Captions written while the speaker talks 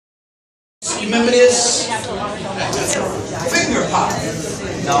You remember this? Finger pop.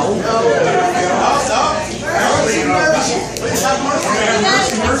 No.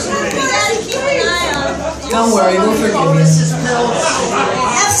 Don't worry, we'll forgive you.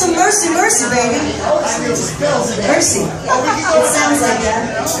 Have some mercy, mercy, baby. Mercy. It sounds like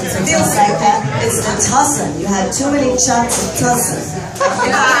that. It feels like that. It's the tussin. You had too many shots of tussin.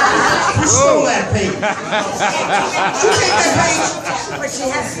 Who stole that page? Who take that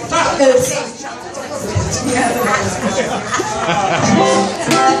page?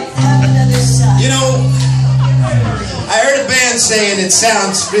 You know, I heard a band saying it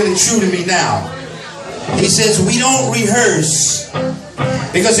sounds really true to me now. He says, we don't rehearse,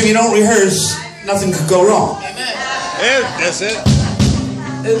 because if you don't rehearse, nothing could go wrong. Amen. Yeah, that's it.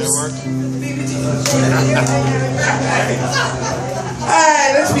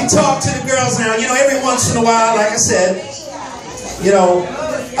 Alright, let's be talk to the girls now. You know, every once in a while, like I said, you know,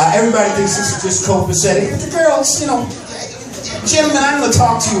 everybody thinks this is just copacetic, but the girls, you know, gentlemen, I'm going to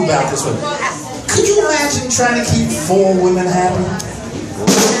talk to you about this one. Could you imagine trying to keep 4 women happy?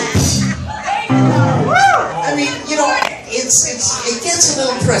 I mean, you know, it gets a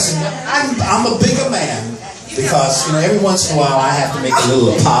little pressing. I'm a bigger man because, you know, every once in a while I have to make a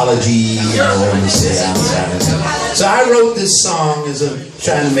little apology, you know, and say I'm sorry. So I wrote this song as a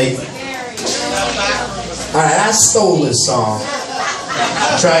trying to make. All right, I stole this song.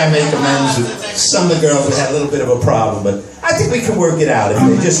 Try and make amends with some of the girls that had a little bit of a problem, but I think we can work it out if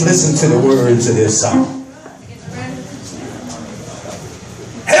they just listen to the words of this song.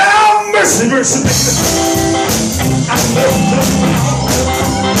 Have mercy, mercy, mercy. I know the wrong.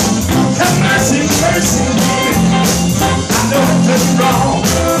 Have mercy, mercy, baby. I know the wrong.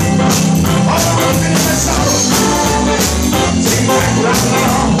 All I'm in my sorrow. Seems like right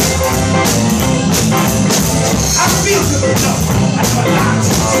along. I feel good enough. That's what I like.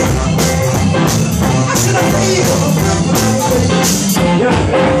 I should have paid for the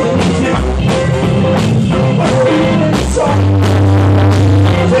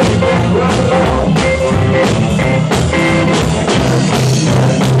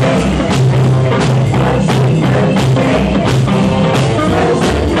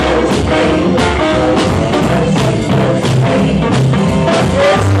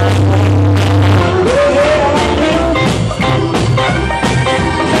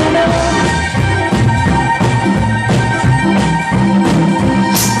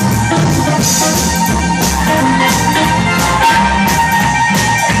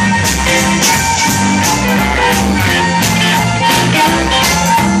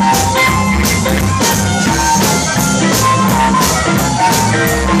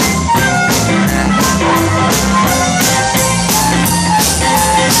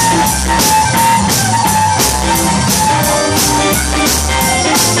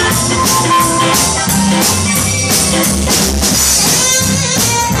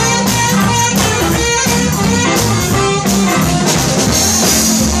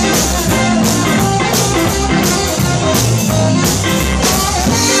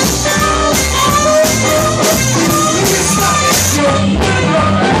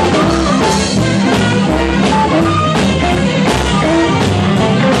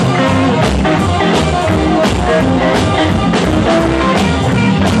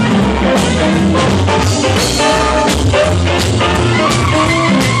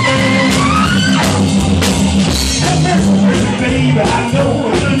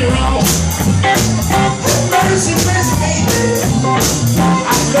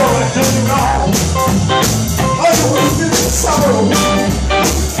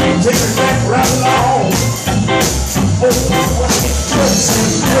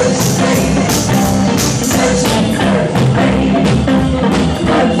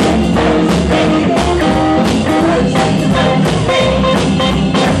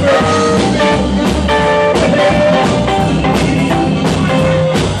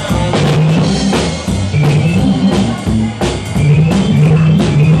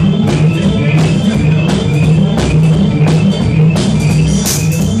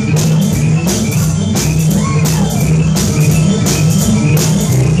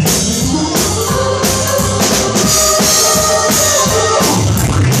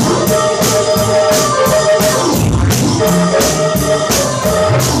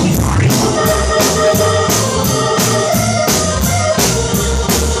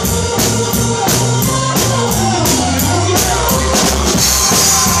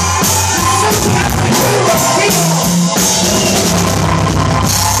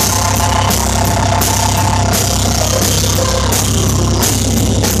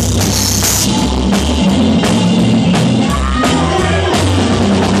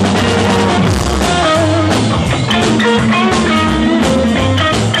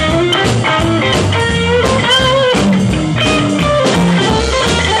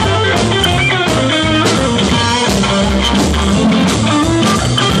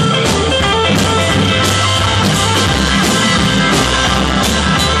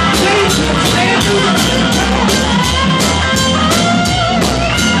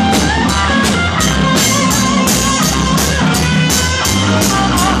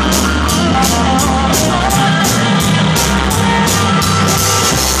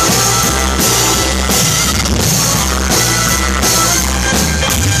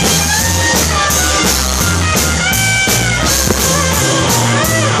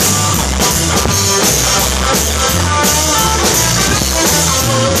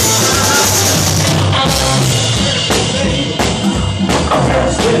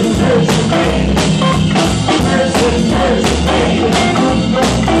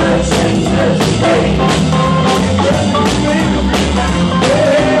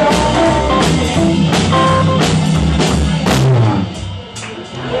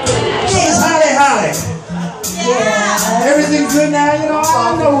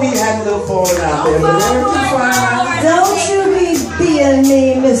know we had a little falling out there, but everything's fine. Don't you be being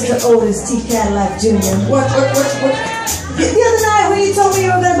me, Mr. Otis T. Cadillac Jr. What? The other night when you told me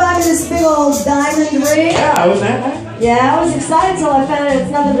you were going to buy me this big old diamond ring. Yeah, was that nice? Yeah, I was excited until I found out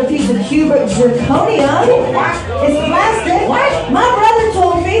it's nothing but a piece of cubic zirconium. It's plastic. What? My brother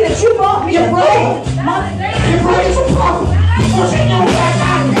told me that you bought me a ring. Your brother's a problem.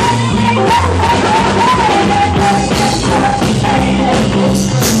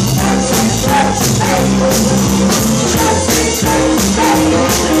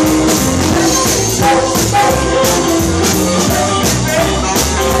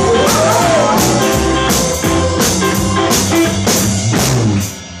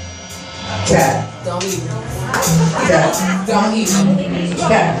 Cat. Don't eat. Cat. Don't eat.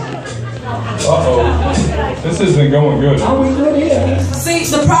 Cat. Uh-oh. This isn't going good. Are we good here? See,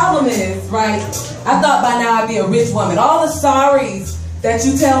 the problem is, right, I thought by now I'd be a rich woman. All the sorries that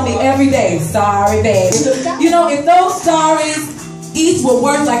you tell me every day, sorry, babe. You know, if those sorries each were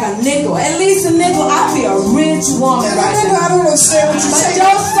worth like a nickel, at least a nickel, I'd be a rich woman right now. I don't understand what you're But saying.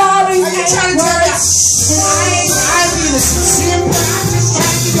 those sorries Are you trying to tell me I'm being a sincere, but I'm just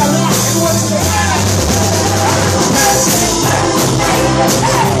trying to keep you alive. And what's the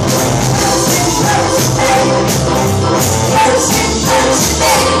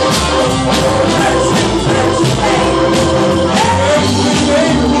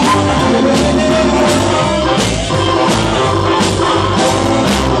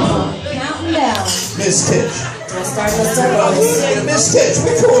Counting down. Miss Titch. Starting to circle. Miss Titch,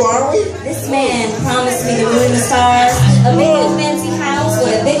 we cool, aren't we? This man promised me the moon and the stars, a big old fancy house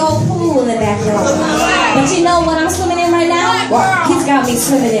with a big old pool in the backyard. But you know what I'm swimming in right now? What? He's got me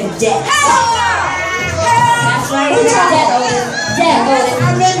swimming in debt. That's right. Debt, Otis.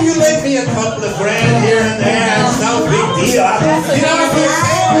 I maybe you lent me a couple of grand here and there. It's no big deal. You know what I'm saying?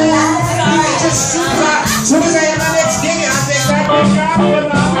 You can just shoot out. As soon as I have my next gig, I think that big job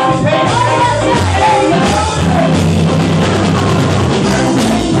and I'm going to pay.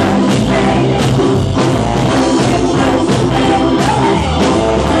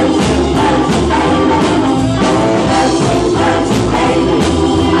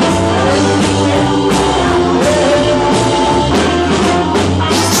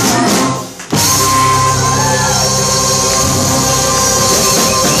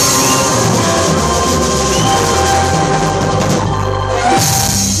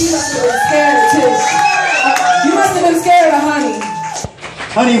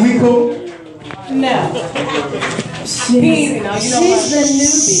 Honey, we cool? No. She's the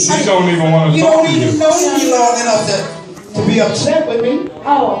newbie. She don't even want to You talk don't to you. even know me long enough to be upset with me.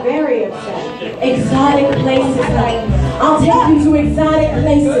 Oh, very upset. Exotic places, honey. I'll take you to exotic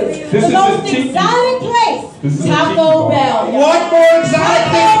places. This The is most a cheeky- exotic place, This is a Taco cheeky Bell. What more exotic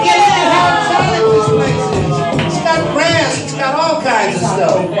thing? Get in how exotic this place is. It's got grass, it's got all kinds of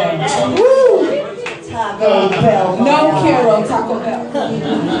stuff. Woo! Taco Bell. No quiero Taco Bell.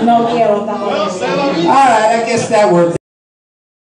 No quiero Taco Bell. All right, I guess that worked.